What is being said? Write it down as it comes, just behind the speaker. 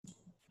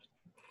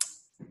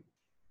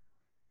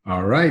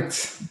All right.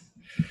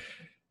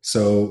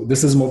 So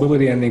this is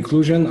Mobility and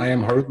Inclusion. I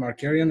am Harut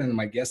Markarian, and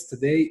my guest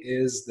today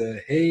is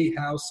the Hay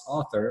House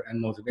author and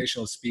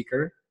motivational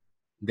speaker,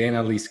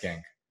 Dana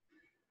Lieskang.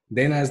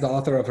 Dana is the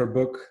author of her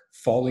book,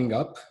 Falling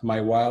Up, My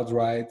Wild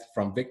Ride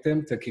from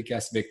Victim to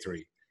Kick-Ass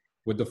Victory,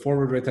 with the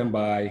foreword written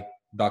by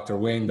Dr.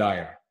 Wayne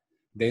Dyer.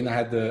 Dana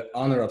had the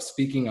honor of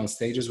speaking on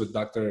stages with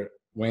Dr.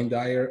 Wayne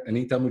Dyer,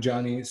 Anita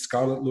Mujani,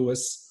 Scarlett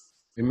Lewis,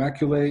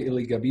 Immaculée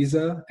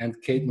Iligabiza, and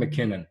Kate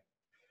McKinnon.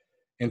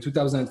 In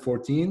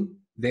 2014,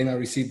 Dana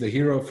received the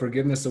Hero of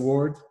Forgiveness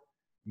Award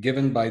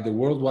given by the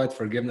Worldwide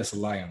Forgiveness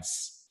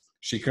Alliance.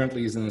 She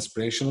currently is an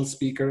inspirational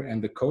speaker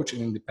and the coach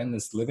in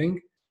independence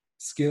living,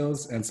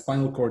 skills, and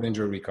spinal cord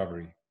injury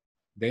recovery.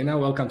 Dana,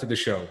 welcome to the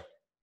show.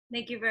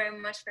 Thank you very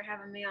much for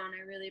having me on. I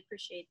really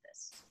appreciate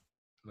this.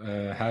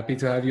 Happy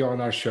to have you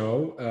on our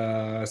show.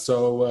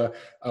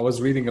 I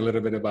was reading a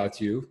little bit about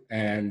you,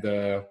 and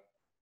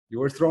you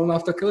were thrown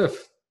off the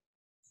cliff.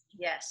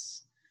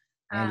 Yes.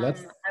 I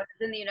was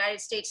in the United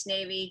States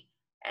Navy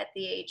I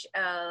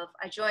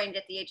joined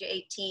at the age of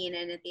 18,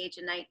 and at the age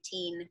of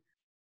 19,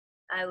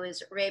 I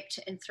was raped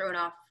and thrown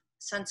off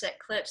Sunset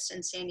Cliffs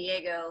in San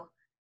Diego,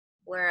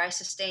 where I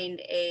sustained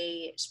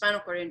a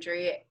spinal cord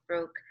injury. It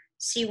broke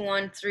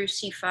C1 through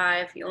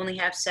C5. You only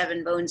have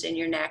 7 bones in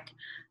your neck,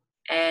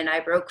 and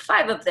I broke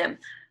 5 of them,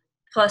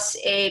 plus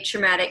a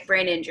traumatic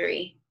brain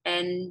injury.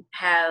 And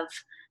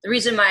the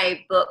reason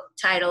my book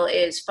title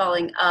is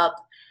Falling Up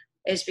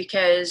is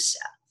because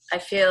I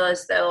feel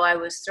as though I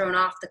was thrown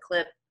off the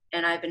cliff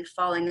and I've been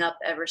falling up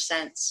ever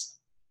since.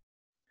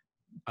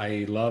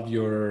 I love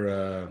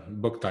your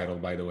book title,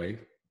 by the way.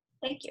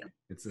 Thank you.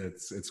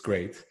 It's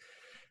great.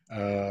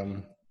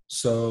 I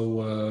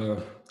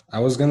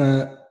was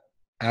gonna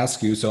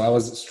ask you. So I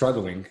was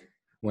struggling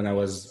when I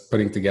was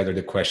putting together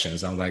the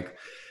questions. I'm like,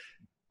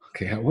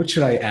 okay, what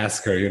should I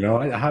ask her?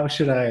 How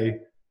should I,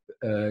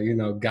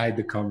 guide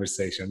the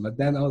conversation? But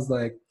then I was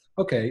like,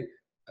 okay,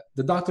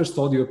 the doctors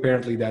told you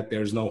apparently that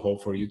there's no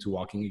hope for you to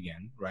walking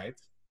again, right?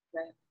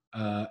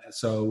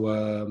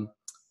 Right.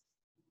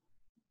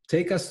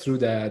 Take us through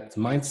that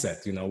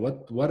mindset.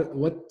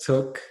 What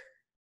took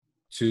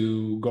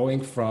to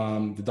going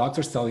from the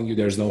doctors telling you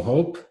there's no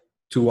hope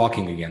to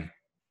walking again?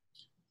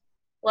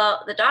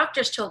 Well, the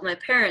doctors told my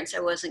parents I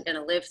wasn't going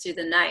to live through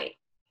the night,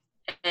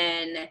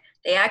 and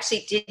they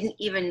actually didn't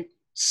even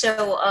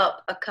sew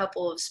up a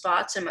couple of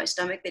spots in my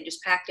stomach. They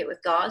just packed it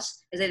with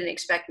gauze because they didn't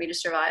expect me to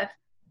survive.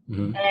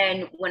 Mm-hmm.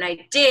 And when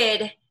I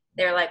did,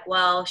 they're like,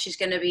 well, she's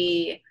going to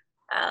be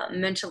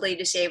mentally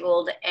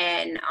disabled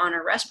and on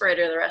a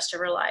respirator the rest of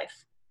her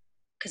life,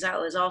 because I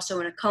was also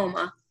in a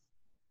coma.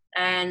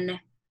 And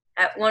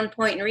at one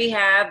point in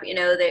rehab,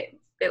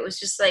 it was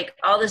just like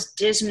all this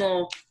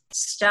dismal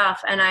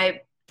stuff. And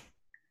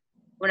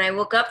when I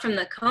woke up from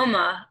the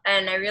coma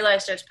and I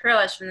realized I was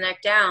paralyzed from the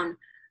neck down,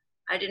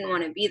 I didn't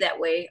want to be that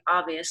way.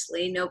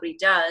 Obviously, nobody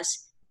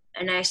does.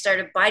 And I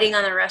started biting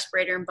on the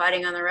respirator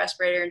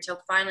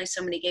until finally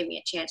somebody gave me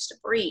a chance to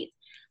breathe.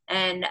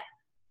 And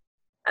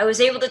I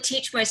was able to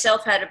teach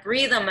myself how to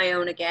breathe on my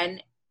own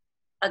again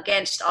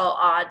against all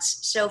odds.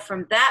 So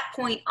from that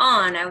point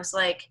on, I was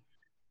like,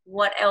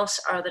 what else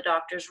are the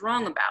doctors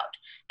wrong about?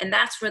 And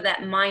that's where that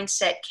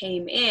mindset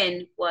came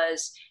in,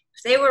 was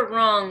if they were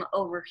wrong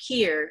over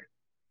here,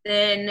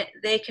 then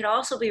they could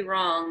also be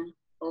wrong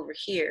over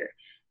here.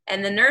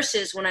 And the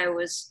nurses, when I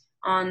was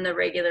on the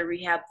regular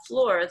rehab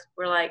floor,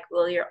 were like,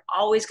 well, you're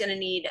always going to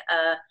need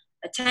a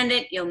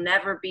attendant. You'll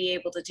never be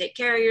able to take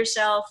care of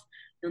yourself.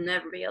 You'll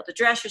never be able to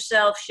dress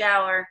yourself,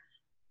 shower.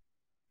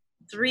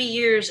 3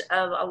 years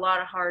of a lot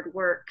of hard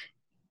work,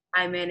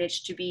 I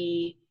managed to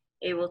be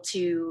able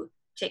to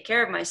take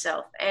care of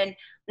myself. And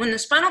when the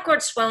spinal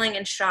cord swelling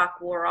and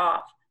shock wore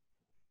off,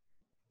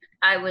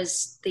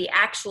 the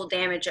actual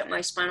damage at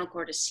my spinal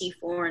cord is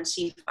C4 and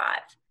C5,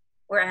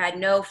 where I had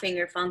no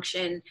finger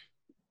function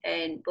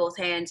in both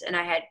hands, and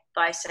I had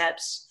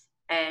biceps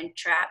and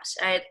traps.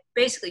 I had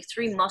basically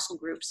 3 muscle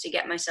groups to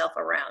get myself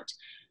around.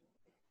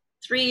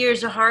 3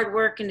 years of hard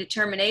work and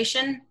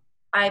determination,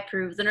 I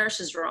proved the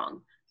nurses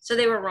wrong. So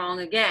they were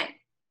wrong again.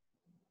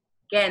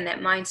 Again,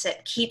 that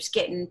mindset keeps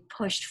getting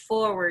pushed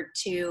forward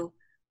to,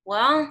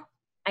 well,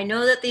 I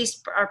know that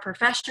these are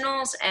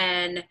professionals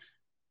and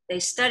they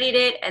studied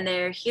it and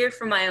they're here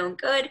for my own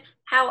good.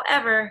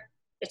 However,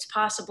 it's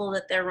possible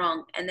that they're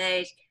wrong. And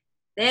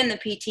then the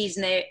PTs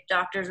and the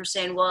doctors were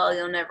saying, well,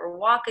 you'll never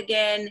walk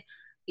again.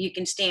 You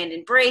can stand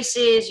in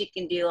braces. You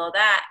can do all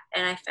that.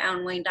 And I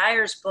found Wayne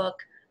Dyer's book,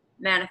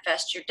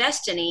 Manifest Your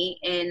Destiny,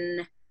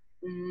 in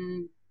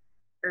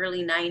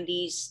early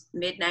 90s,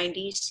 mid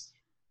 90s.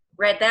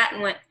 Read that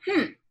and went,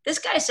 this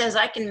guy says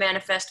I can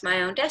manifest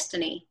my own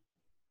destiny.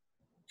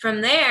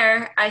 From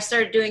there, I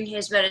started doing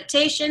his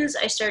meditations.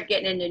 I started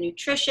getting into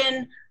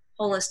nutrition,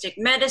 holistic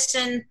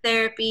medicine,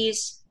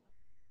 therapies,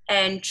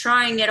 and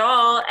trying it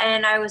all.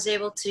 And I was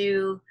able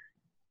to,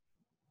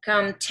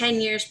 come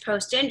 10 years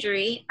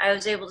post-injury, I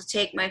was able to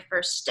take my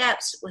first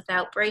steps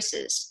without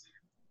braces.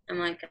 I'm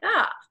like,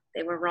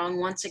 they were wrong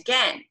once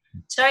again.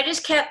 So I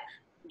just kept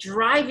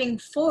driving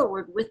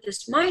forward with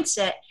this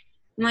mindset.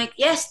 I'm like,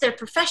 yes, they're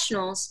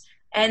professionals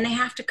and they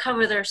have to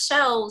cover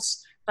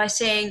themselves by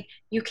saying,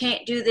 you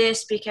can't do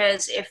this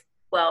because if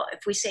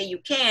we say you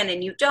can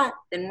and you don't,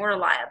 then we're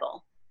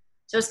liable.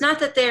 So it's not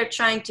that they're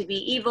trying to be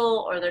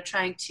evil or they're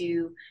trying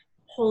to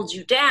hold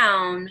you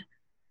down.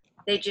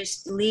 They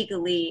just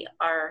legally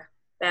are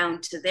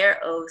bound to their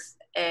oath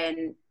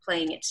and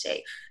playing it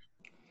safe.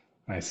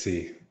 I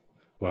see.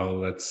 Well,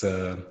 that's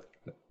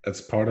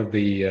part of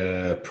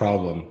the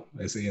problem.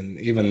 Is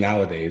even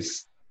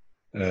nowadays,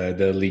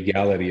 the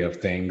legality of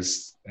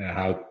things,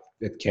 how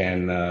it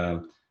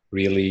can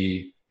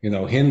really,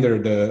 hinder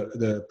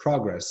the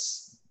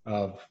progress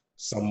of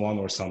someone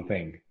or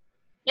something.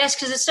 Yes,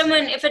 because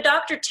if a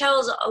doctor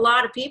tells a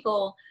lot of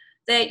people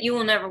that you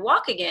will never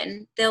walk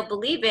again, they'll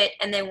believe it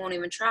and they won't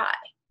even try.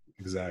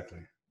 Exactly.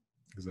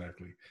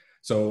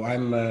 So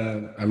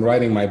I'm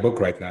writing my book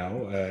right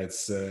now.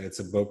 It's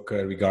a book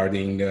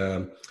regarding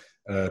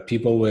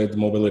people with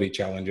mobility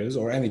challenges,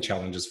 or any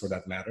challenges for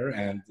that matter,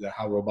 and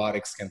how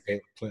robotics can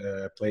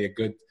play a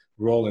good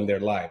role in their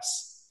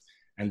lives.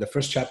 And the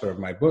first chapter of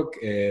my book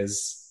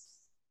is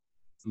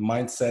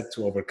mindset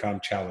to overcome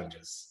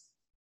challenges.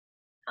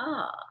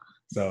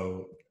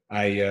 So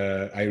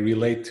I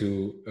relate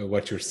to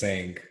what you're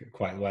saying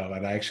quite well,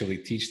 and I actually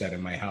teach that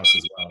in my house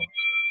as well.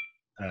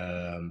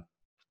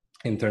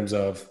 In terms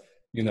of,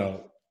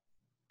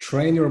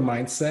 train your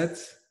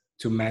mindset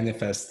to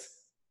manifest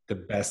the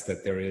best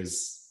that there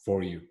is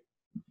for you.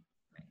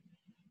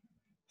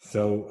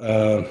 So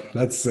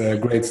that's a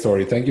great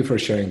story. Thank you for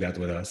sharing that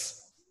with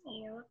us.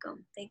 You're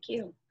welcome. Thank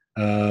you.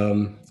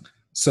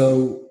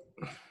 So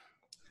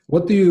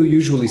what do you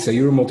usually say?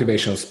 You're a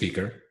motivational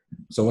speaker.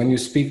 So when you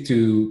speak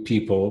to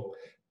people,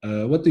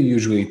 what do you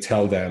usually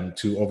tell them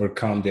to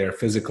overcome their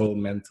physical,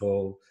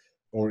 mental,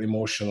 or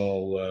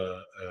emotional,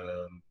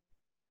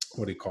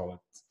 what do you call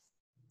it?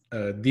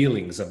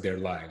 Dealings of their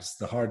lives,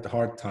 the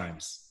hard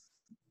times?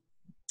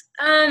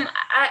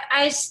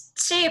 I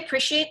say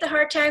appreciate the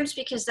hard times,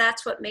 because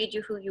that's what made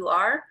you who you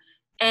are.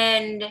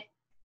 And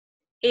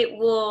it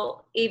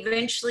will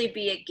eventually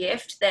be a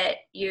gift that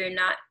you're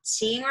not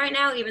seeing right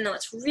now, even though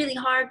it's really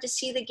hard to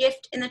see the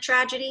gift in the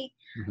tragedy.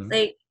 Mm-hmm.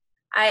 Like,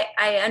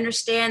 I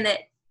understand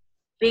that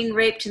being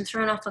raped and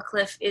thrown off a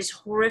cliff is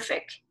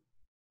horrific.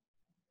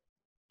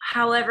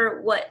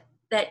 However, what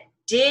that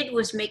did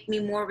was make me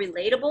more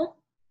relatable.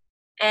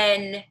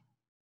 And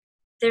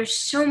there's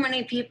so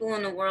many people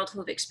in the world who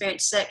have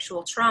experienced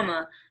sexual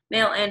trauma,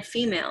 male and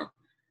female,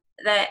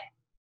 that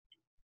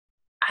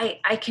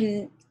I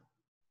can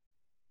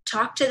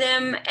talk to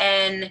them,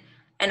 and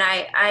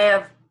I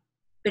have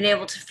been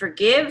able to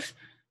forgive,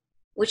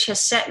 which has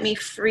set me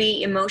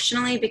free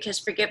emotionally, because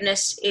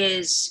forgiveness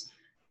is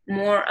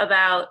more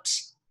about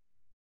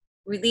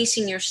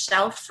releasing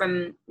yourself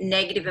from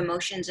negative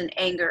emotions and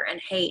anger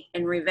and hate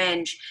and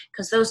revenge,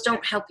 because those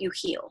don't help you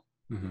heal.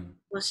 Mm-hmm.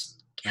 Those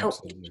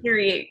help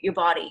deteriorate your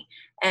body,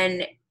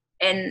 and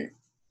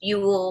you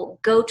will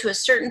go to a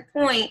certain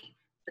point,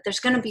 but there's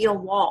going to be a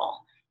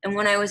wall. And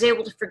when I was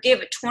able to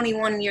forgive at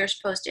 21 years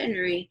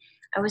post-injury,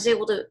 I was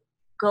able to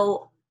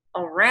go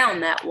around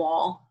that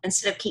wall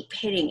instead of keep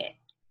hitting it.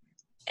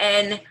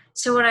 And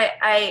so what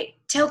I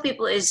tell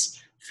people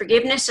is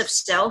forgiveness of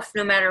self,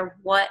 no matter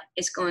what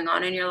is going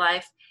on in your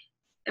life.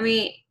 I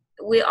mean,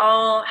 we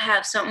all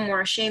have something we're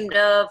ashamed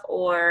of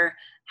or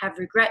have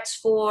regrets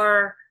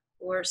for,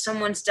 or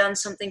someone's done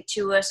something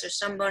to us, or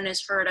someone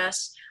has hurt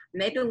us.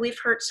 Maybe we've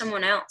hurt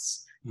someone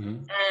else.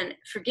 Mm-hmm. And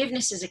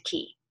forgiveness is a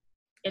key.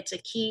 It's a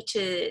key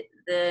to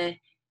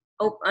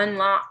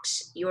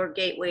unlocks your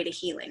gateway to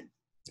healing.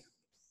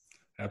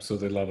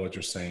 Absolutely love what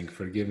you're saying.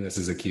 Forgiveness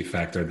is a key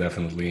factor,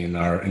 definitely, in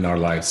our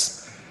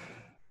lives.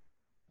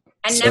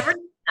 And never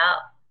giving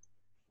up.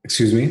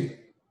 Excuse me?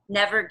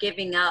 Never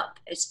giving up.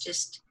 It's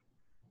just.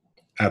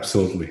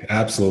 Absolutely,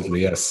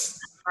 yes.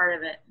 Part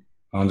of it.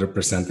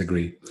 100%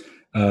 agree.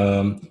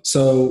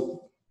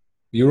 So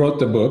you wrote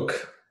the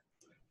book,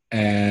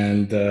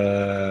 and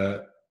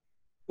Dr.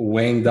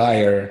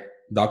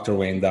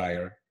 Wayne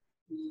Dyer,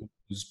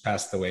 who's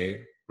passed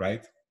away,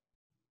 right?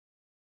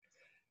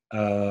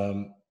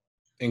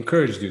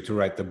 Encouraged you to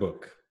write the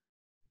book,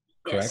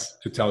 correct? Yes.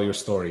 To tell your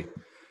story.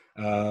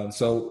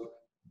 So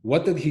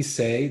what did he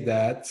say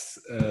that,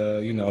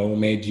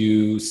 made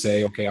you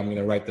say, okay, I'm going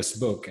to write this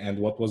book? And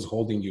what was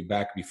holding you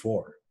back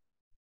before?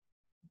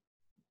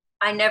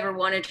 I never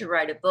wanted to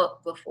write a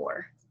book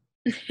before.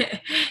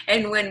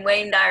 And when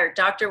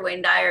Dr.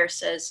 Wayne Dyer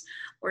says,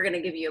 we're going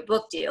to give you a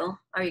book deal,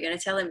 are you going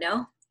to tell him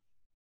no?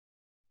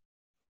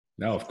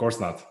 No, of course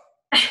not.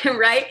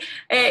 Right?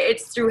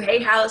 It's through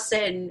Hay House,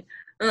 and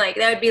like,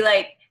 that would be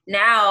like,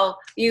 now,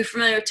 you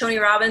familiar with Tony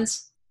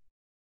Robbins?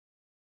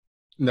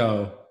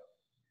 No.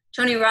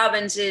 Tony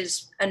Robbins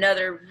is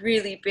another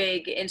really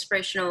big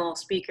inspirational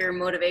speaker,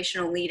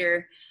 motivational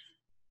leader.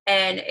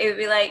 And it would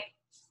be like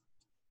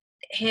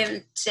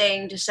him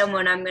saying to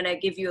someone, I'm going to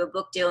give you a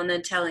book deal, and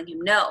then telling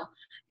him no.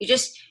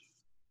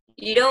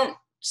 You don't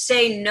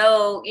say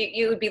no.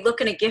 You would be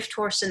looking a gift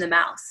horse in the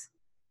mouth.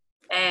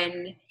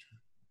 And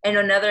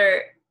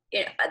another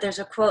there's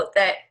a quote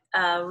that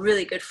a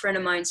really good friend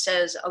of mine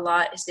says a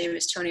lot. His name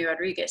is Tony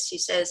Rodriguez. He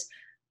says,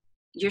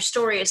 your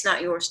story is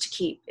not yours to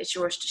keep. It's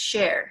yours to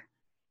share,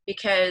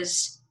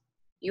 because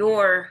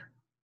your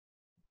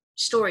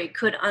story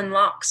could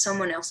unlock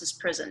someone else's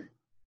prison.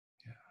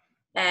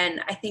 Yeah.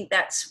 And I think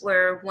that's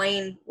where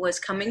Wayne was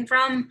coming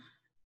from,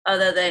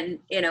 other than,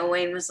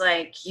 Wayne was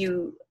like,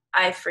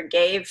 I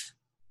forgave,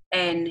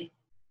 and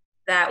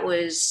that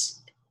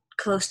was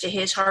close to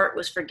his heart,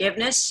 was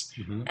forgiveness.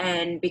 Mm-hmm.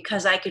 And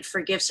because I could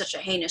forgive such a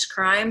heinous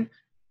crime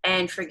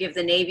and forgive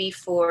the Navy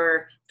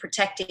for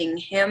protecting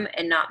him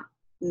and not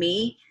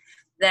me,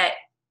 that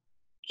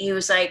he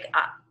was like,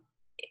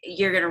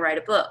 you're going to write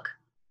a book.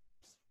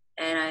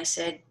 And I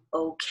said,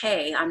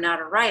 okay, I'm not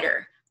a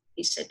writer.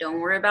 He said, don't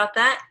worry about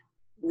that.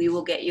 We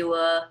will get you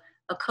a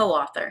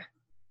co-author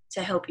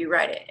to help you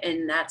write it.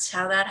 And that's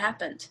how that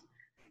happened.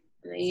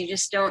 You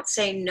just don't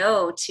say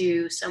no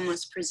to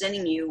someone's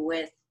presenting you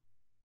with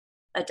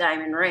a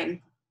diamond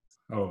ring.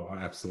 Oh,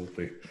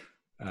 absolutely.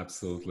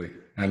 Absolutely.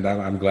 And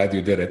I'm glad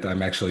you did it.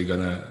 I'm actually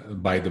going to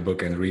buy the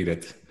book and read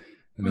it.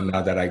 And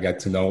now that I get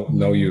to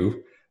know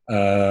you.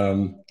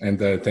 And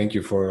thank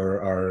you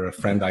for our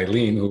friend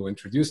Eileen, who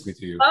introduced me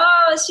to you.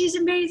 Oh, she's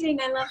amazing.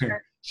 I love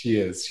her. She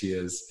is.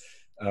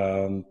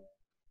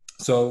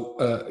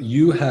 So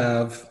you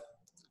have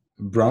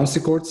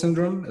Brown-Séquard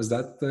syndrome. Is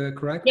that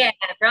correct? Yeah.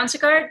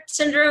 Brown-Séquard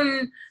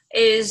syndrome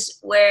is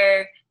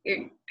where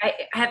I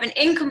have an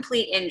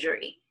incomplete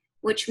injury,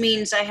 which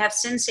means I have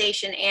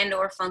sensation and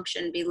or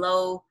function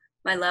below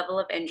my level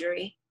of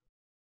injury.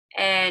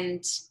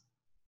 And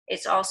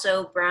it's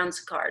also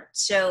Brown-Séquard.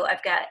 So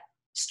I've got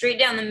straight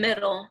down the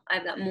middle,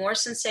 I've got more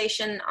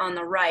sensation on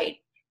the right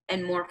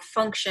and more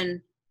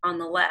function on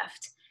the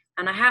left.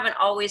 And I haven't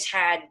always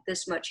had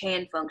this much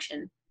hand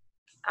function.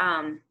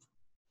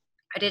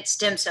 I did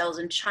stem cells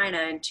in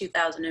China in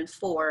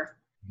 2004.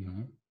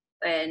 Mm-hmm.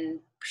 And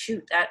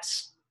shoot, I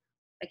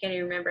can't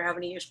even remember how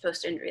many years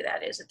post-injury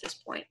that is at this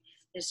point.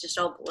 It's just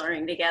all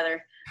blurring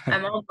together.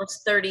 I'm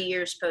almost 30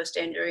 years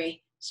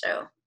post-injury,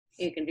 so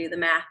you can do the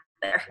math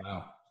there.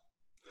 Wow.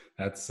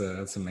 That's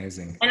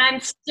amazing. And I'm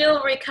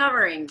still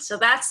recovering. So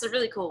that's the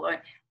really cool one.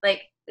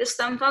 Like this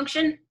thumb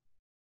function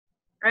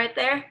right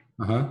there,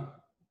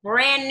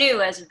 brand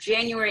new as of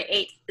January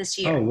 8th this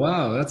year. Oh,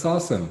 wow. That's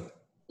awesome.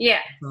 Yeah.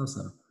 That's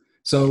awesome.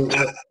 So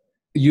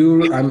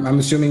I'm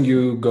assuming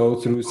you go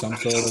through some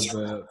sort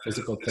of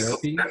physical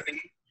therapy?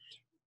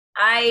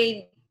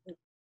 I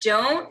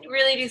don't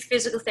really do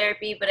physical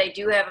therapy, but I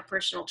do have a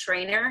personal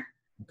trainer.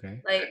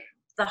 Okay. Like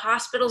the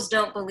hospitals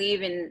don't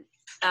believe in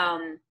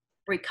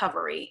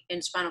recovery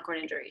in spinal cord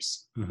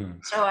injuries. Mm-hmm.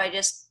 So I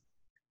just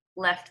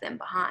left them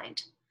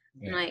behind.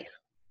 Yeah. Like,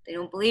 they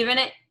don't believe in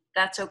it.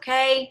 That's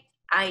okay.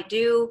 I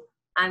do.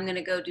 I'm going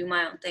to go do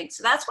my own thing.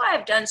 So that's why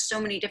I've done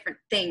so many different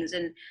things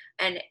and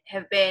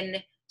have been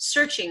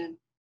searching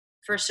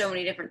for so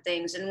many different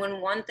things. And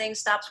when one thing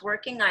stops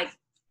working, I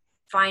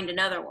find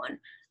another one.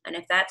 And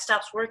if that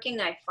stops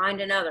working, I find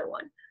another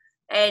one.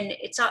 And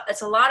it's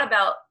a lot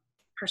about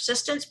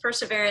persistence,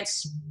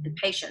 perseverance, and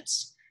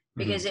patience.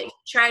 Because if you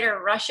try to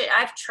rush it,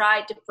 I've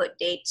tried to put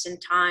dates and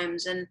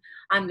times, and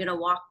I'm going to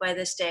walk by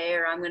this day,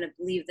 or I'm going to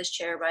leave this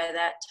chair by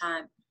that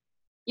time.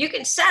 You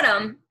can set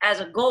them as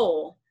a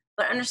goal,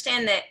 but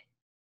understand that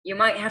you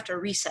might have to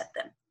reset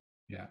them.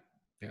 Yeah.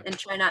 And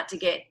try not to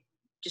get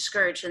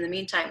discouraged in the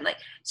meantime. Like,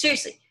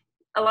 seriously,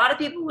 a lot of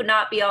people would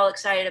not be all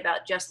excited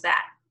about just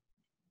that,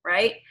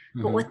 right?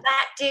 Mm-hmm. But what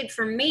that did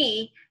for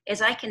me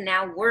is I can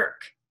now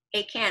work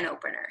a can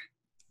opener.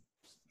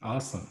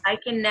 Awesome. I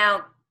can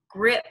now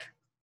grip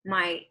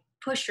my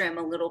push rim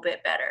a little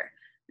bit better.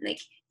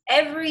 Like,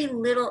 every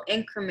little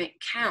increment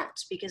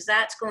counts, because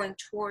that's going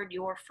toward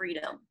your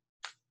freedom.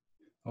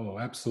 Oh,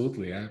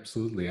 absolutely.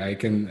 I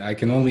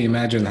can only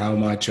imagine how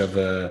much of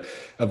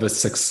a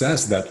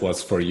success that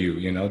was for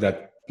you,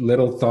 that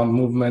little thumb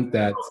movement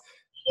that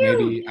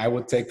maybe I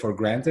would take for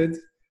granted,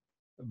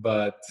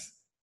 but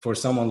for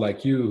someone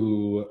like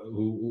you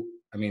who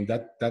I mean,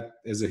 that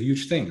is a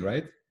huge thing,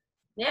 right?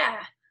 Yeah,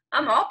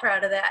 I'm all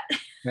proud of that.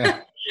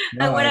 Yeah.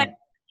 No, when I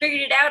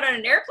figured it out on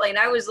an airplane,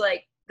 I was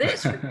like,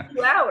 this for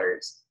 2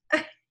 hours.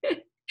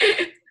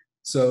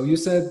 So you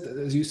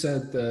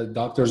said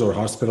doctors or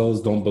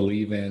hospitals don't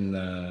believe in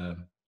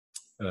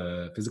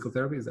physical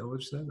therapy. Is that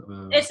what you said?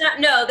 It's not.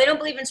 No, they don't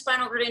believe in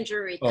spinal cord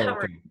injury recovery. Oh,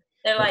 okay.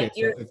 They're like,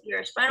 you're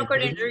a spinal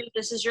cord injury.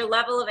 This is your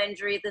level of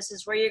injury. This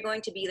is where you're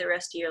going to be the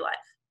rest of your life.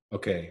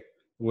 Okay,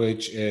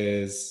 which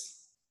is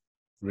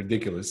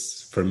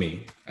ridiculous for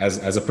me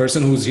as a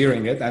person who's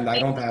hearing it, and I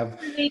don't have.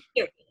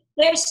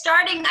 They're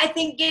starting, I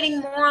think, getting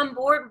more on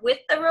board with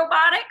the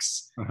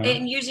robotics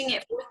and using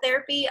it for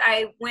therapy.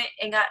 I went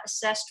and got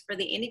assessed for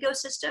the Indigo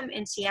system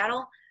in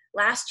Seattle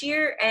last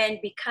year, and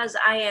because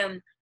I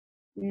am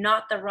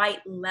not the right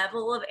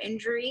level of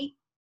injury,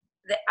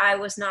 that I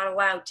was not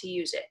allowed to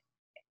use it,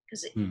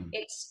 because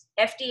it's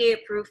FDA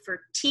approved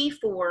for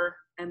T4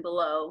 and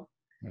below,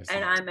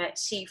 and I'm at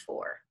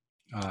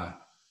C4.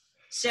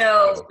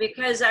 So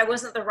because I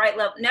wasn't the right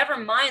level, never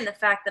mind the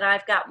fact that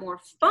I've got more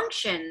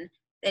function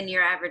than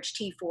your average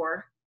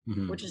T4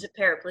 which is a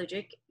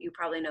paraplegic. You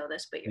probably know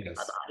this, but the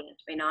Yes.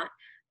 audience may not.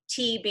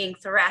 T being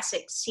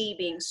thoracic, C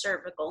being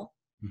cervical.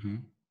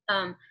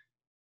 Um,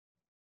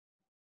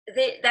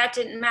 that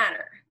didn't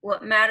matter.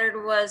 What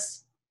mattered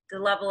was the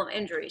level of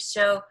injury.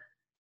 So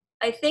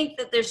I think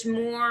that there's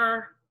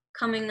more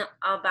coming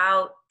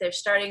about. They're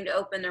starting to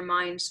open their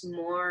minds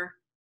more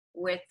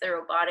with the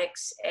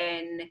robotics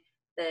and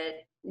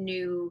the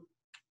new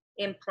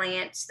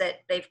implants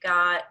that they've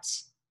got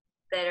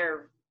that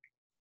are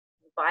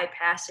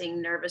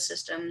bypassing nervous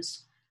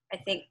systems. I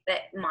think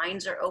that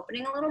minds are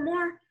opening a little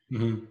more,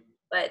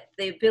 but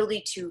the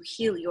ability to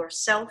heal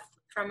yourself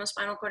from a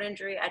spinal cord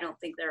injury, I don't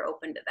think they're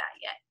open to that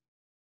yet.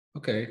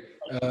 Okay.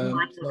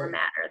 Mind over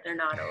matter, they're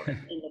not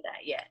open into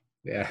that yet.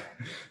 Yeah.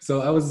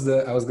 So I was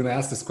going to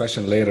ask this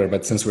question later,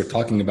 but since we're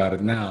talking about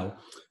it now,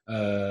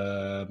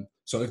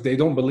 so if they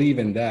don't believe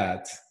in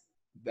that,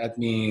 that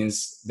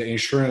means the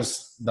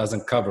insurance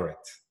doesn't cover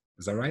it.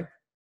 Is that right?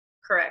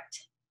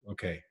 Correct.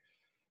 Okay.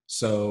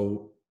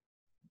 So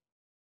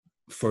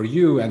for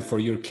you and for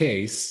your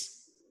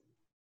case,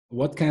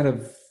 what kind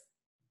of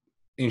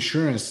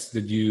insurance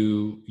did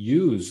you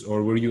use,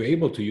 or were you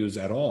able to use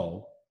at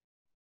all?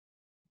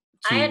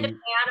 I had to pay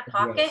out of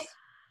pocket,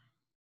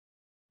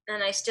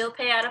 and I still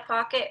pay out of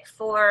pocket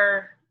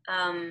for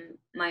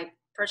my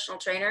personal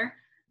trainer.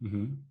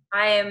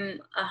 I am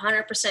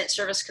 100%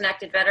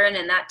 service-connected veteran,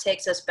 and that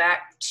takes us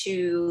back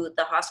to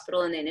the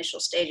hospital in the initial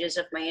stages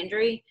of my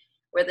injury,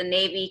 where the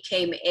Navy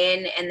came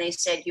in and they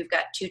said, you've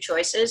got two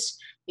choices.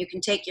 You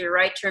can take your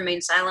right to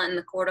remain silent in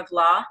the court of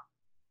law.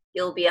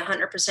 You'll be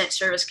 100%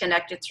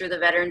 service-connected through the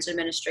Veterans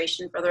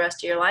Administration for the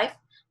rest of your life.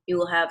 You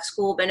will have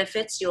school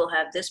benefits. You will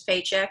have this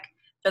paycheck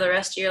for the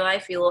rest of your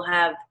life. You will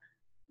have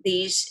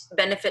these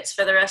benefits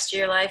for the rest of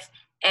your life.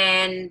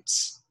 And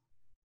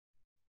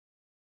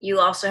you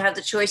also have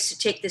the choice to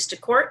take this to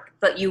court,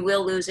 but you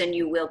will lose and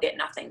you will get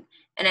nothing.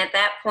 And at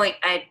that point,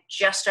 I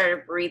just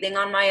started breathing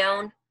on my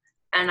own,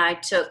 and I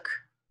took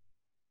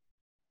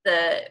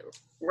the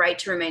right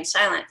to remain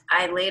silent.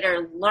 I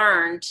later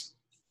learned,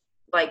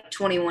 like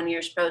 21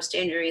 years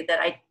post-injury, that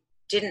I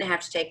didn't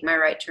have to take my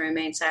right to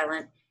remain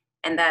silent,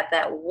 and that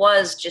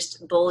was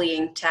just a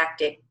bullying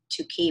tactic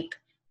to keep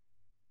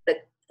the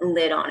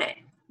lid on it.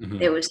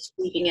 It was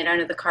sweeping it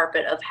under the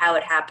carpet of how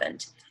it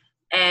happened.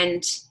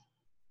 And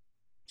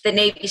the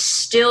Navy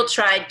still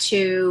tried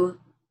to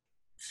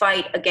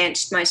fight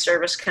against my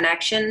service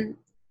connection.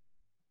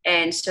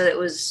 And so it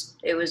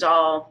was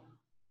all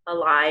a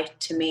lie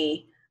to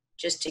me,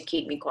 just to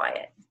keep me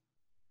quiet.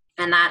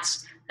 And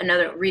that's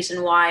another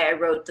reason why I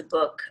wrote the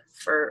book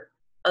for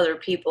other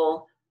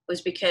people,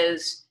 was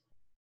because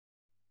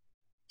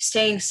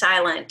staying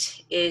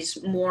silent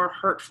is more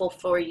hurtful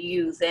for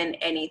you than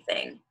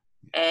anything.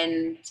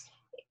 And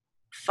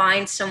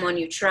find someone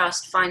you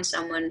trust, find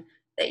someone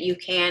that you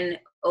can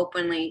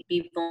openly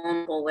be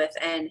vulnerable with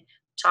and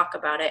talk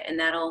about it. And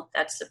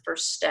that's the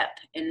first step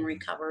in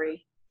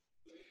recovery.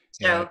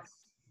 So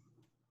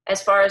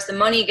as far as the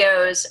money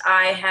goes,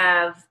 I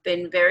have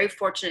been very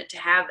fortunate to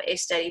have a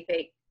steady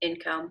pay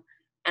income,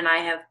 and I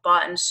have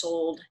bought and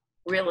sold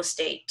real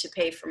estate to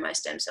pay for my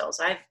stem cells.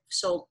 I've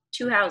sold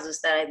 2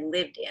 houses that I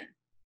lived in.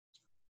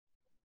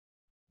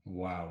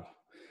 Wow.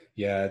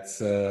 Yeah, it's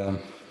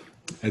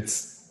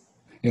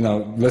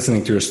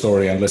listening to your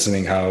story and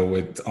listening how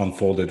it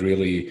unfolded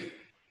really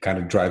kind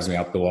of drives me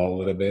up the wall a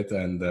little bit.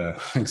 And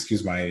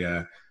excuse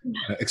my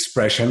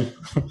expression.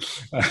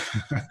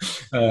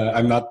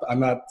 I'm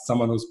not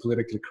someone who's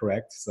politically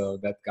correct, so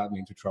that got me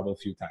into trouble a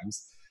few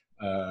times.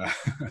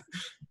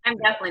 I'm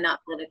definitely not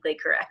politically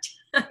correct.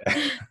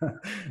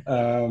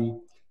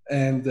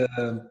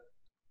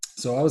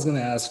 So I was going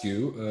to ask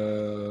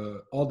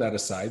you, all that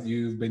aside,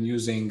 you've been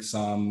using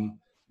some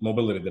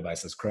mobility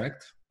devices,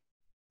 correct?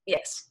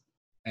 Yes.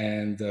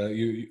 And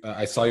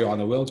I saw you on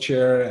a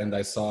wheelchair, and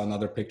I saw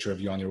another picture of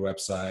you on your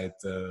website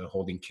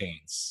holding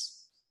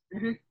canes.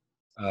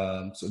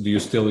 So do you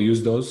still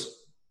use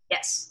those?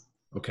 Yes.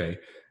 Okay.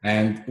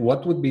 And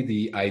what would be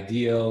the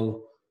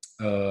ideal,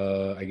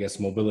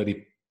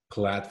 mobility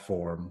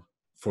platform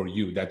for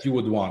you that you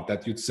would want,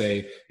 that you'd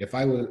say, if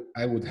I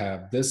would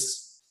have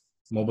this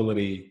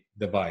mobility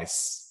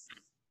device,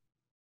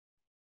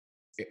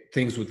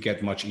 things would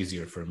get much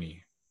easier for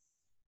me?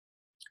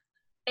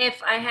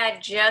 If I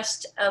had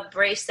just a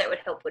brace that would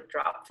help with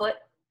drop foot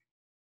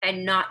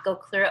and not go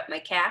clear up my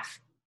calf.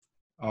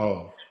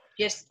 Oh.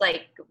 Just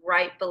like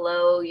right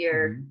below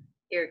your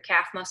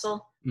calf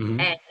muscle,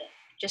 and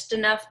just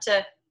enough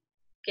to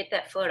get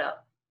that foot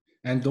up.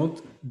 And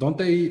don't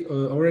they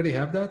already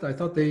have that? I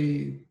thought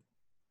they.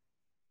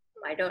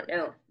 I don't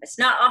know. It's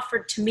not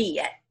offered to me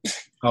yet.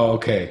 Oh,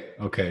 okay.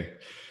 All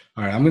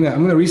right. I'm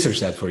gonna research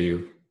that for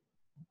you.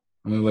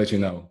 I'm gonna let you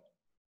know.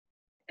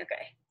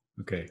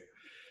 Okay.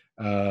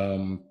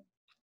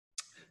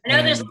 I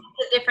know there's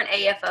lots of different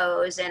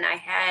AFOs, and I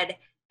had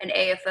an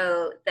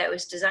AFO that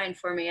was designed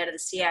for me out of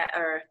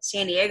the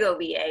San Diego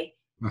VA.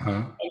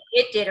 And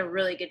it did a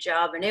really good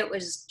job, and it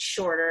was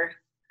shorter,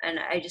 and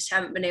I just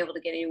haven't been able to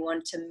get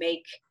anyone to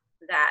make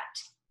that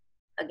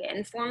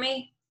again for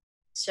me.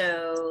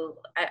 So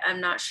I'm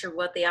not sure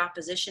what the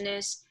opposition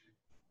is.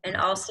 And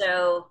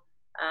also,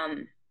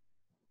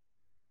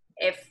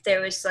 if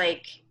there was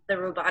like the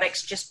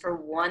robotics just for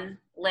one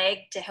leg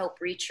to help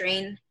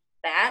retrain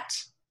that,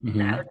 that would be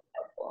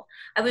helpful.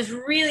 I was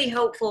really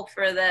hopeful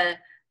for the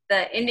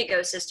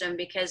Indigo system,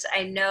 because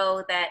I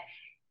know that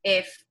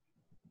if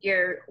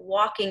you're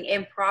walking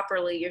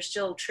improperly, you're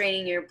still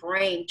training your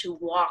brain to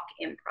walk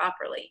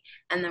improperly.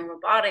 And the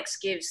robotics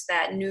gives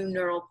that new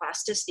neural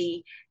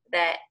plasticity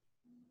that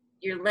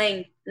you're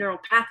laying neural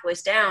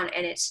pathways down,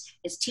 and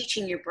it's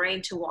teaching your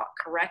brain to walk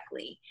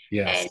correctly.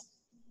 Yes.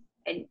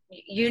 And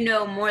you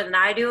know more than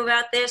I do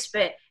about this,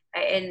 but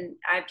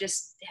I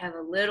just have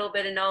a little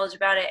bit of knowledge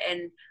about it.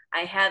 And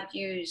I have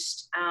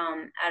used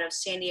out of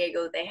San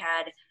Diego, they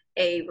had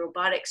a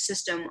robotic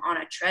system on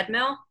a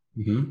treadmill,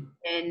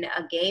 and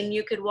a game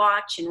you could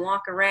watch and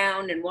walk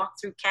around and walk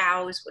through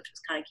cows, which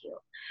was kind of cute.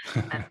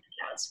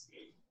 Cows.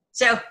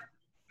 So,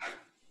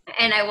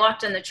 and I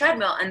walked on the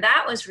treadmill, and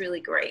that was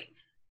really great,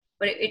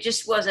 but it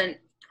just wasn't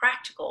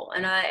practical.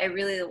 And I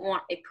really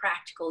want a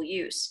practical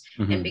use.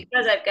 And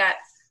because I've got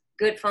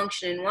good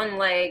function in one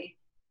leg,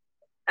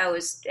 I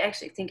was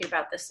actually thinking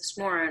about this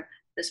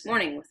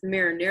morning with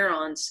mirror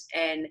neurons,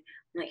 and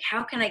I'm like,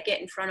 how can I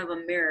get in front of a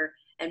mirror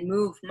and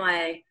move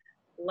my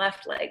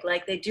left leg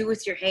like they do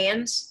with your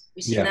hands?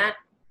 You seen that?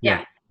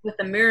 Yeah. With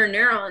the mirror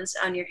neurons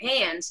on your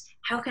hands,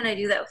 how can I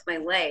do that with my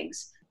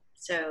legs?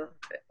 So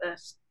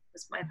that's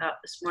my thought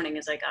this morning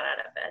as I got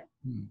out of bed.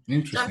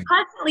 Interesting. So I'm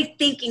constantly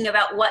thinking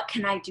about what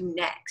can I do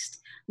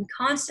next. I'm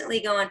constantly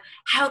going,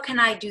 how can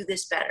I do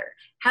this better?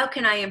 How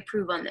can I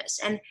improve on this?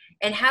 And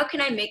how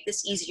can I make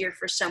this easier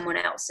for someone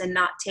else and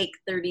not take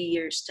 30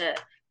 years to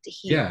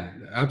heal? Yeah,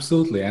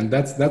 absolutely. And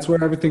that's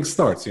where everything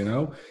starts, you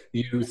know?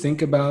 You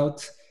think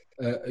about,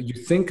 you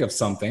think of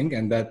something,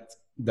 and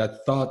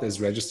that thought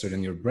is registered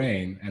in your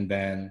brain, and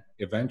then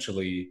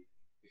eventually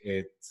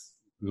it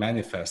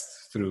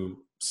manifests through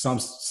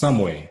some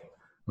way,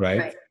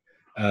 right?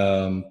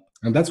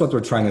 And that's what we're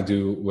trying to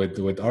do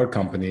with our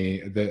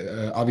company.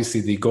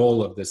 Obviously, the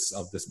goal of this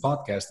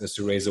podcast is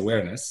to raise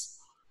awareness.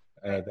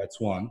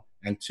 That's one.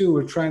 And two,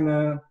 we're trying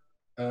to,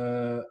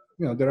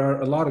 there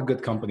are a lot of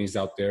good companies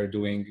out there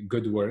doing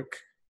good work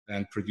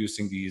and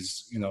producing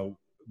these,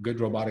 good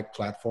robotic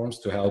platforms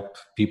to help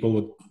people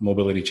with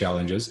mobility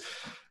challenges.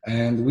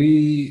 And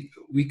we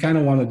kind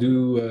of want to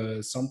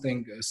do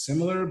something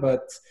similar,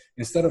 but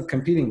instead of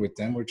competing with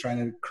them, we're trying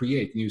to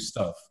create new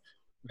stuff.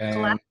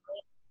 And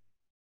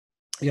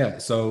yeah,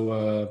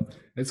 so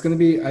it's going to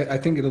be, I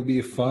think it'll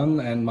be fun.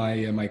 And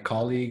my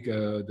colleague,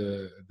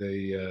 the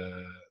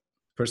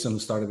person who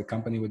started the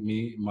company with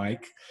me,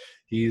 Mike,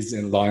 he's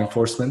in law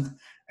enforcement,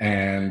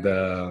 and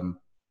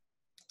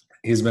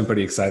he's been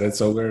pretty excited.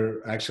 So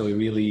we're actually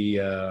really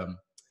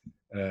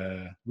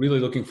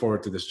looking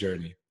forward to this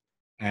journey.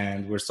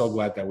 And we're so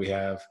glad that we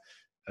have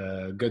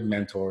good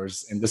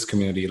mentors in this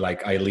community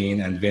like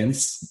Eileen and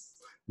Vince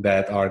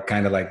that are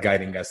kind of like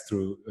guiding us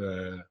through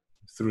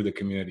the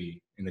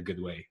community in a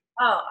good way.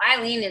 Oh,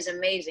 Eileen is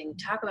amazing.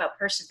 Talk about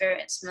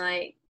perseverance. I'm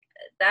like,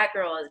 that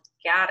girl has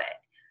got it.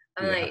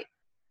 I'm like,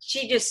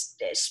 she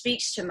just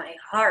speaks to my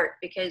heart,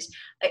 because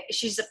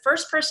she's the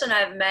first person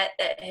I've met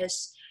that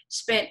has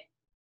spent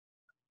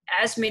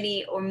as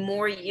many or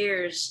more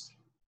years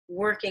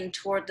working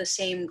toward the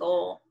same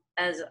goal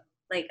as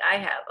like I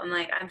have. I'm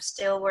like, I'm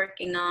still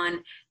working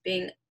on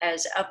being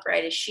as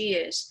upright as she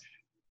is,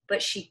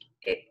 but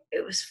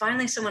it was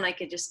finally someone I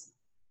could just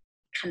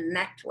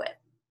connect with.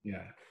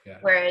 Yeah.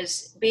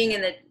 Whereas being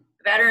in the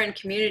veteran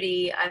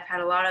community, I've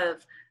had a lot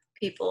of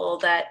people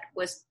that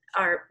with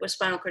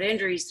spinal cord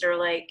injuries, they're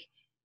like,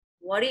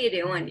 what are you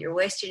doing? You're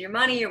wasting your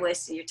money, you're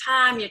wasting your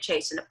time, you're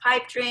chasing a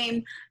pipe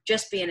dream,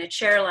 just be in a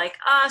chair like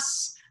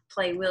us,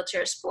 play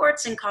wheelchair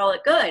sports and call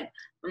it good.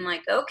 I'm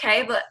like,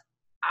 okay, but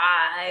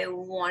I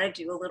want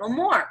to do a little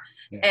more.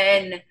 Yeah.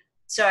 And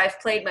so I've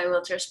played my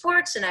wheelchair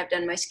sports, and I've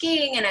done my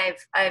skiing, and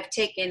I've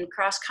taken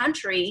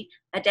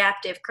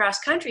adaptive cross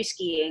country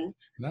skiing.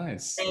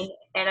 Nice.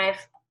 And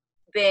I've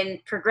been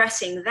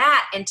progressing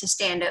that into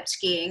stand-up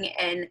skiing,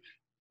 and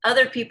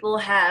other people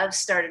have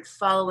started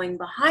following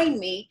behind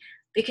me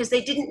because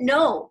they didn't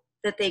know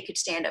that they could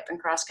stand up and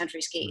cross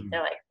country ski. Mm-hmm.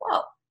 They're like,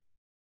 whoa.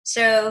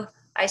 So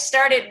I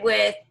started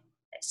with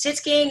sit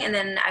skiing, and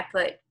then I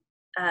put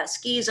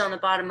skis on the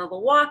bottom of a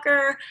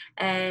walker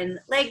and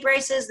leg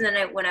braces. And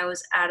then when I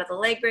was out of the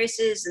leg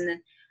braces, and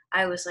then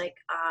I was like,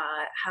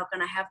 how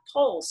can I have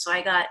poles? So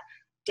I got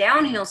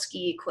downhill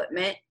ski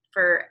equipment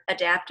for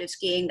adaptive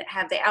skiing that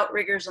have the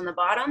outriggers on the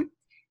bottom.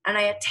 And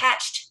I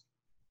attached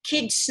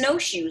kid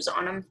snowshoes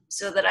on them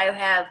so that I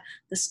have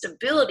the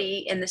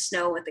stability in the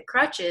snow with the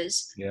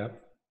crutches. Yeah.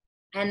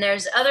 And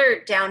there's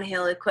other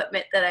downhill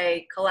equipment that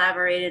I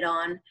collaborated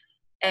on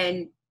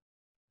and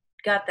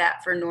got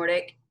that for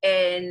Nordic.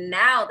 And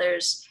now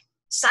there's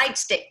side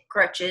stick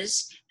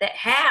crutches that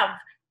have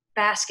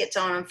baskets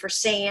on them for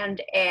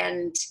sand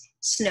and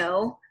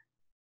snow.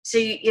 So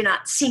you're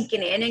not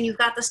sinking in, and you've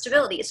got the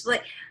stability. It's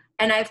like,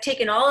 and I've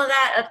taken all of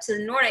that up to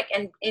the Nordic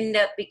and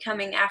ended up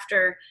becoming,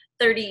 after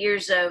 30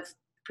 years of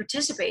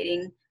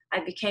participating,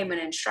 I became an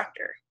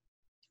instructor.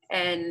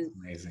 And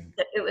Amazing.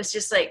 it was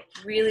just like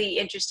really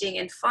interesting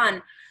and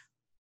fun.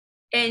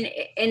 And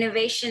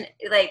innovation,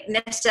 like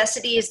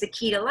necessity is the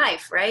key to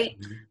life, right?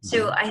 Mm-hmm.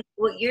 So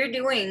what you're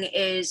doing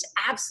is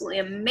absolutely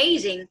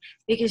amazing,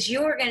 because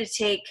you're going to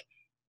take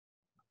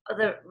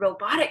the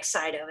robotic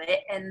side of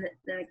it and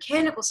the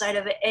mechanical side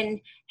of it and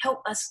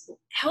help us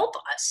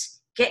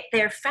get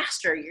there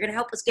faster. You're going to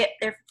help us get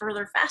there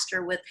further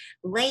faster with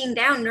laying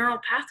down neural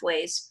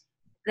pathways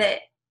that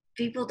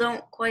people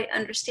don't quite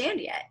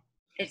understand yet.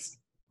 It's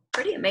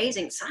pretty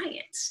amazing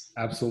science.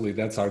 Absolutely,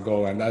 that's our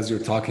goal. And as you're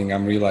talking,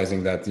 I'm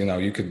realizing that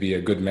you could be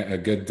a good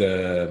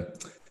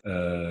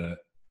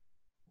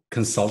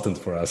consultant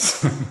for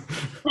us.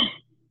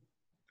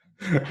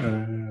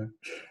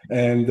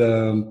 And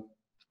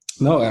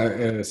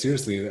no,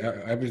 seriously,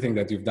 everything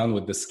that you've done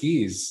with the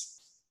skis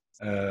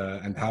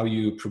and how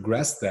you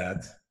progressed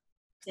that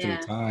through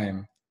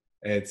time,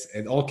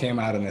 it all came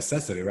out of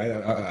necessity, right?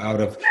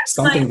 Out of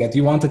something that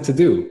you wanted to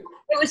do.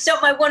 It was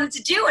something I wanted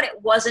to do, and it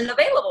wasn't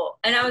available.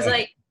 And I was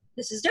like,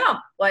 this is dumb.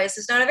 Why is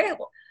this not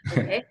available?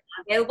 Okay, it's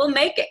not available,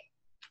 make it.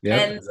 Yeah,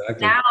 and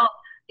exactly. Now,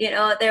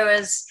 there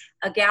was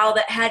a gal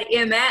that had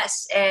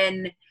MS,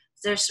 and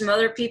there's some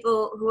other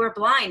people who are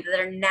blind that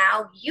are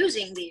now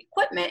using the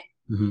equipment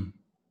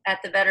at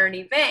the veteran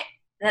event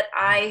that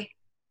I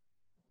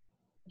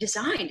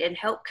designed and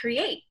helped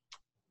create.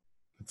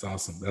 That's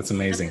awesome. That's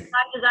amazing.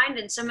 I designed,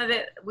 and some of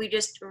it we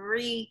just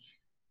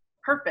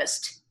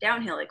repurposed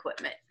downhill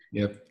equipment.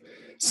 Yep.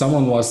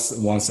 Someone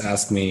once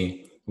asked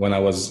me when I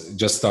was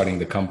just starting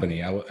the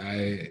company,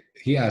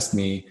 he asked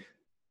me,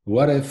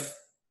 what if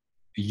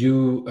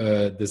you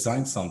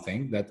designed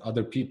something that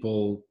other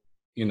people,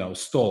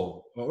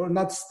 stole, or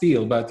not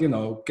steal, but,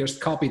 just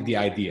copied the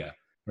idea,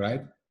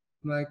 right?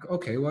 I'm like,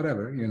 okay,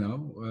 whatever,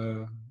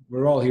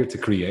 we're all here to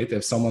create.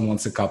 If someone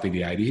wants to copy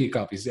the idea, he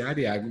copies the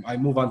idea. I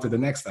move on to the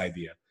next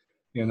idea.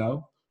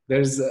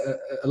 There's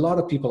a lot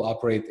of people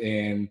operate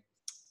in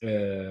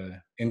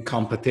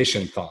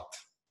competition thought,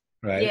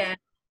 right? Yeah.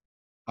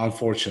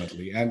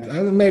 Unfortunately,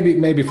 and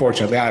maybe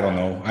fortunately, I don't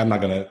know. I'm not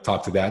going to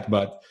talk to that,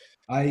 but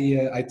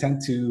I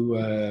tend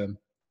to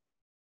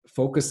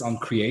focus on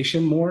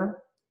creation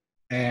more,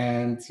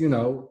 and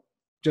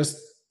just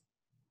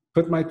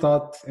put my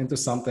thought into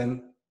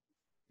something.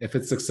 If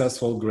it's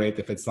successful, great.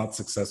 If it's not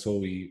successful,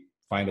 we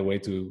find a way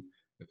to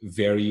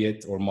vary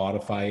it or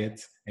modify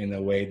it in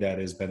a way that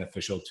is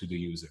beneficial to the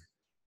user.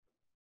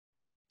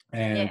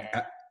 And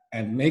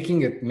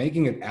making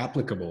it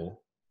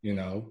applicable,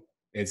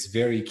 it's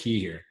very key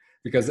here,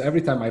 because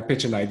every time I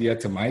pitch an idea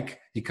to Mike,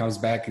 he comes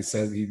back, he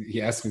says,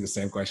 he asks me the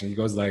same question. He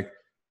goes like,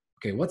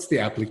 okay, what's the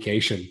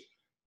application?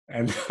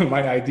 And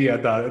my idea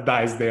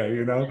dies there,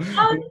 Oh,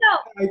 no.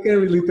 I can't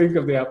really think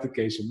of the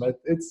application,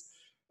 but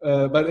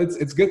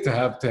it's good to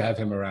have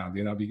him around,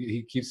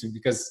 he keeps me,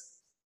 because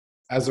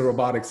as a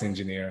robotics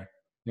engineer,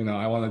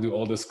 I want to do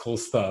all this cool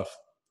stuff,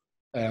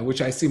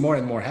 which I see more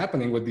and more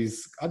happening with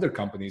these other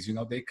companies.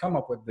 They come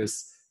up with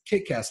this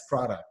kick-ass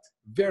product,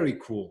 very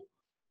cool.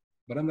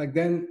 But I'm like,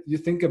 then you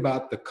think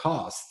about the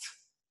cost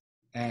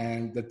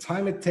and the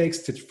time it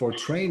takes for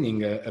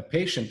training a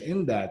patient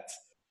in that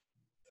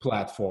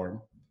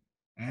platform.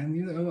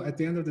 And, at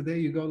the end of the day,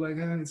 you go like,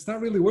 it's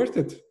not really worth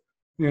it,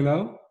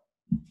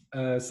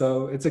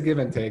 So it's a give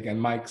and take. And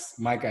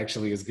Mike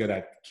actually is good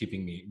at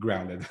keeping me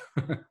grounded.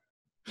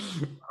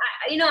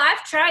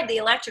 I've tried the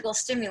electrical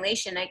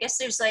stimulation. I guess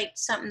there's like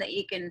something that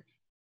you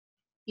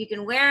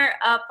can wear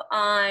up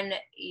on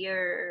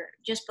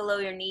just below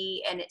your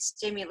knee, and it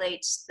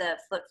stimulates the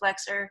foot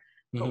flexor.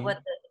 But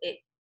what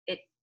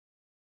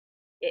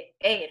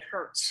it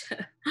hurts.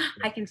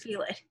 I can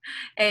feel it.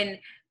 And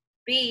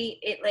B,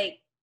 it like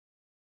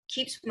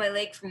keeps my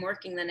leg from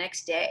working the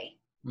next day.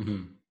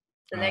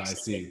 Mm-hmm. I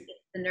see.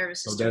 The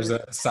nervous system. So there's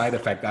a side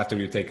effect after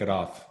you take it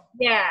off.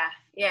 Yeah.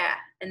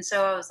 And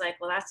so I was like,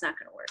 well, that's not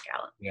going to work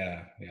out.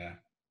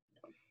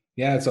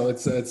 Yeah. So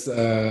it's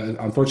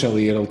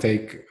unfortunately, it'll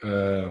take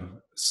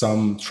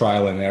some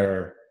trial and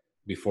error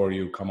before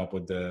you come up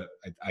with the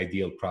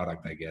ideal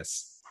product, I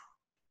guess.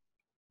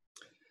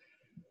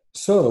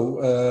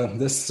 So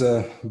this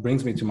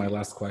brings me to my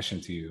last question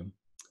to you.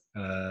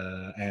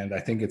 And I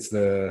think it's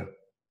the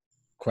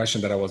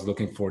question that I was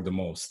looking for the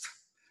most.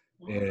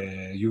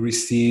 You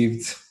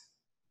received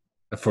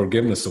a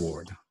forgiveness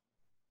award.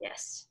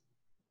 Yes.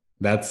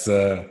 That's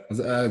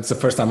it's the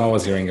first time I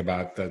was hearing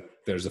about that.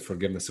 There's a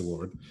forgiveness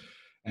award,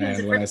 and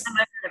it's the first time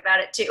I heard about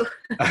it too.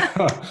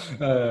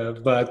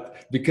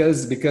 But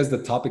because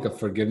the topic of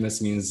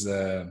forgiveness means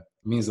a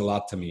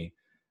lot to me,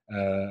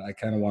 I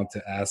kind of want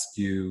to ask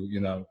you.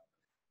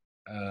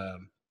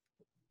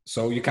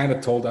 So you kind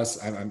of told us.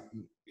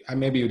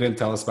 Maybe you didn't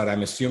tell us, but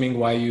I'm assuming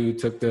why you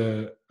took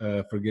the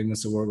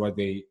forgiveness award, why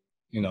they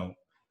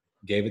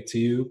gave it to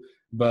you.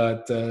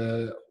 But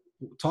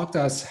talk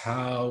to us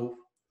how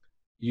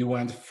you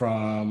went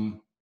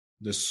from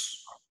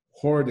this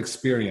horrid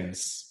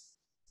experience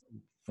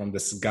from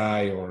this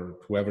guy or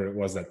whoever it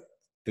was that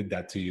did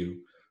that to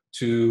you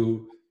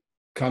to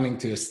coming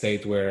to a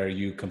state where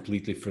you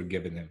completely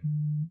forgiven him?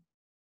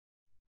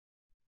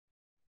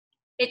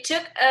 It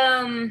took,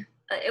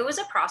 it was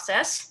a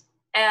process.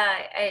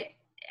 I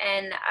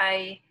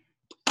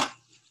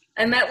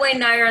met Wayne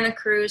Dyer on a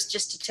cruise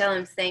just to tell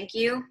him thank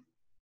you.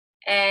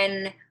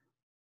 And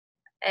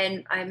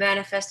I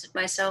manifested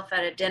myself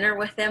at a dinner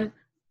with him,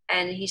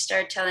 and he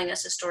started telling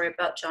us a story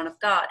about John of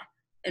God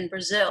in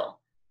Brazil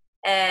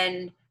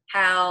and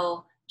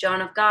how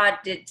John of God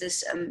did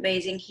this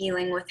amazing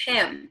healing with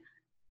him.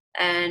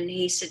 And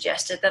he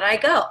suggested that I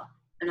go.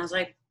 And I was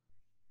like,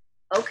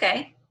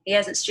 okay, he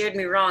hasn't steered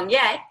me wrong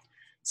yet.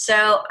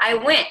 So I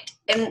went,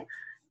 and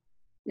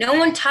no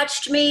one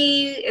touched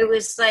me. It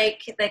was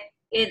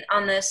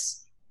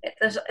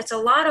it's a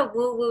lot of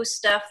woo-woo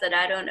stuff that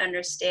I don't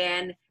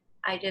understand.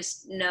 I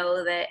just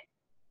know that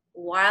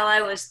while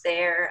I was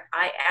there,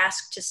 I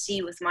asked to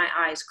see with my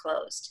eyes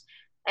closed.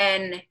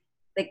 And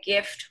the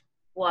gift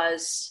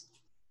was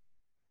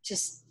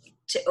just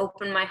to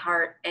open my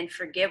heart and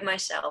forgive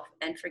myself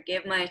and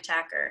forgive my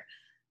attacker.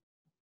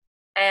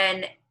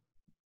 And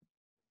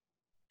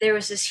there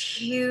was this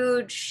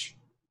huge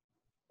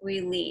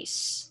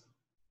release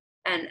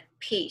and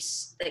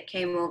peace that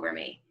came over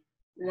me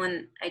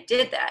when I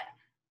did that.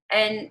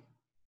 And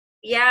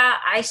yeah,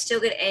 I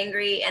still get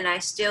angry and I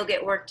still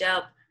get worked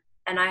up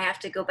and I have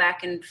to go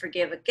back and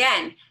forgive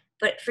again.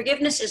 But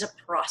forgiveness is a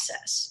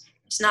process.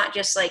 It's not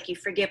just like you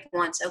forgive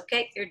once,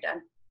 okay, you're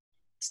done.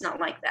 It's not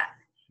like that.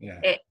 Yeah.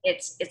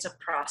 It's a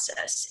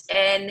process.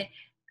 And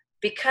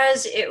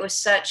because it was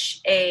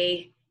such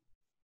a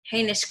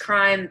heinous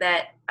crime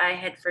that I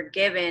had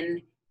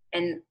forgiven,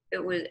 and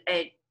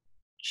I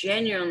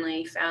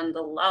genuinely found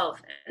the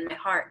love in my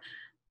heart.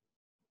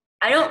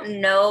 I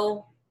don't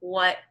know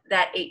what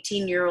that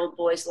 18-year-old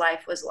boy's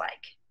life was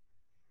like.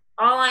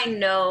 All I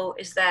know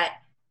is that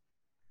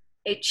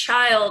a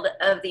child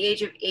of the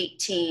age of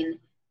 18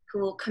 who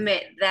will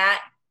commit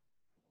that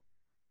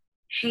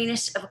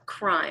heinous of a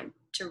crime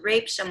to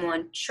rape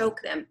someone,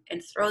 choke them,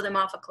 and throw them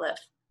off a cliff,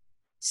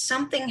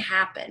 something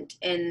happened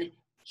in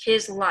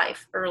his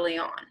life early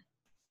on,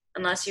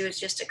 unless he was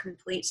just a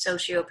complete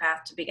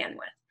sociopath to begin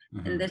with.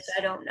 Mm-hmm. And this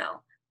I don't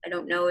know. I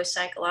don't know his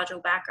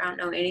psychological background,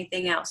 know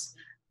anything else.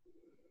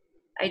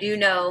 I do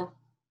know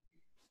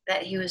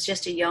that he was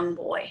just a young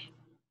boy.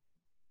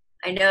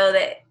 I know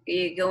that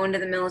you go into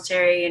the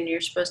military and you're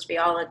supposed to be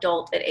all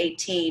adult at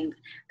 18.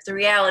 But the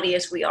reality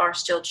is we are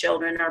still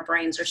children. Our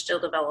brains are still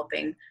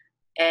developing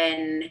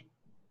and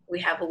we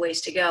have a ways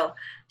to go.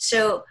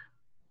 So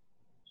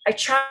I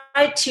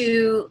tried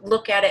to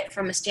look at it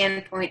from a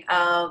standpoint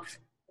of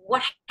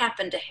what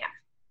happened to him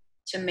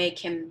to make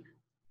him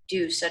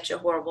do such a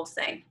horrible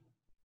thing.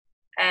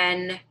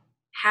 And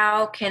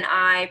how can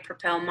I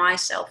propel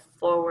myself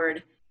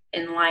forward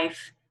in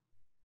life?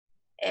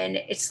 And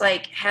it's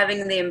like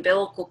having the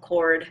umbilical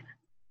cord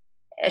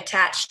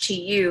attached to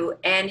you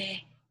and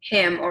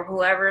him or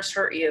whoever's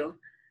hurt you,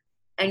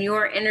 and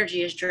your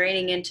energy is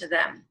draining into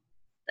them.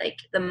 Like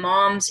the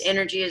mom's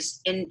energy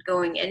is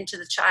going into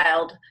the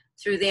child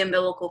through the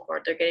umbilical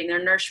cord. They're getting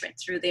their nourishment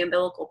through the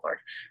umbilical cord.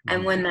 Mm-hmm.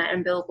 And when that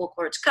umbilical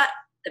cord's cut,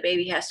 the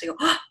baby has to go,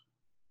 oh,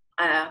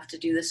 I have to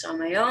do this on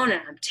my own,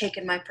 and I'm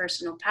taking my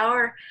personal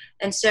power.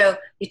 And so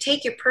you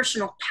take your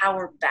personal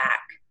power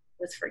back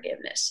with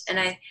forgiveness.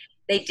 And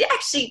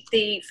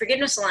the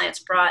Forgiveness Alliance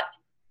brought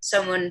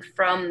someone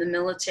from the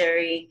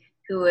military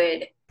who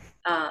had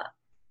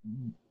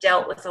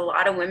dealt with a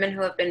lot of women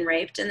who have been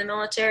raped in the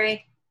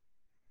military,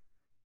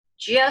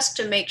 just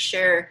to make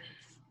sure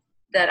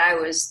that I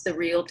was the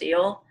real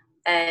deal.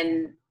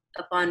 And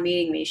upon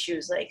meeting me, she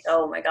was like,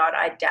 oh my God,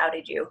 I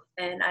doubted you,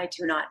 and I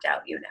do not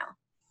doubt you now.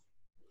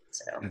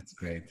 So that's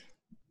great.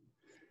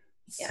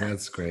 Yeah.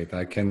 That's great.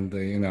 I can't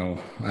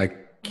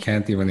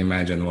even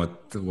imagine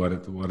what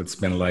it's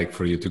been like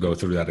for you to go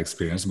through that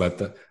experience.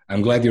 But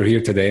I'm glad you're here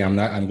today.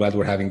 I'm glad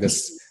we're having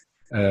this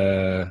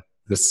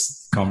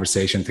this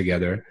conversation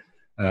together.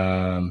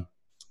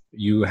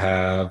 You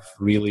have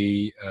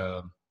really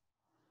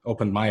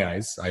opened my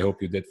eyes. I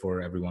hope you did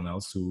for everyone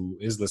else who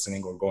is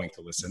listening or going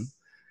to listen.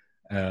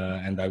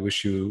 And I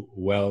wish you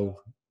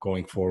well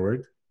going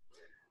forward.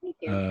 Thank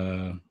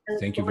you.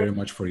 Thank you very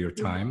much for your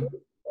time.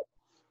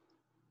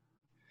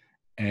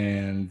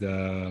 And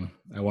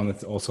I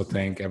wanted to also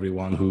thank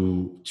everyone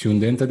who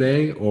tuned in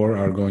today or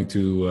are going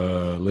to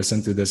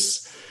listen to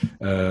this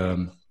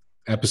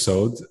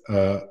episode.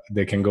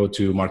 They can go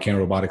to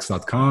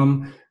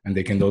markarianrobotics.com and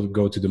they can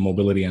go to the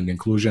Mobility and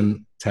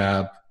Inclusion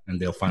tab, and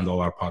they'll find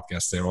all our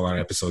podcasts there, all our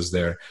episodes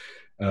there.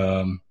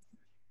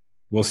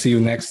 We'll see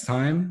you next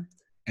time.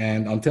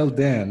 And until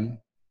then,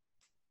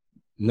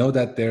 know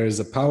that there is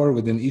a power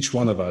within each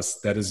one of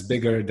us that is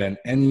bigger than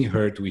any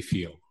hurt we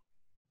feel.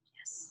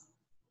 Yes.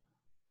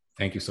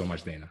 Thank you so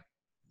much, Dana.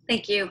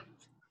 Thank you.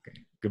 Okay.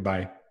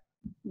 Goodbye.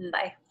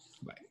 Bye.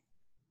 Bye.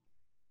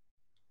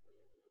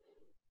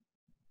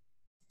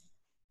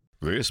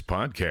 This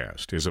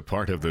podcast is a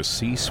part of the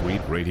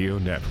C-Suite Radio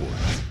Network.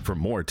 For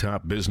more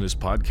top business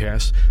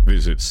podcasts,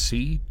 visit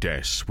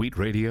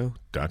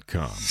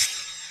c-suiteradio.com.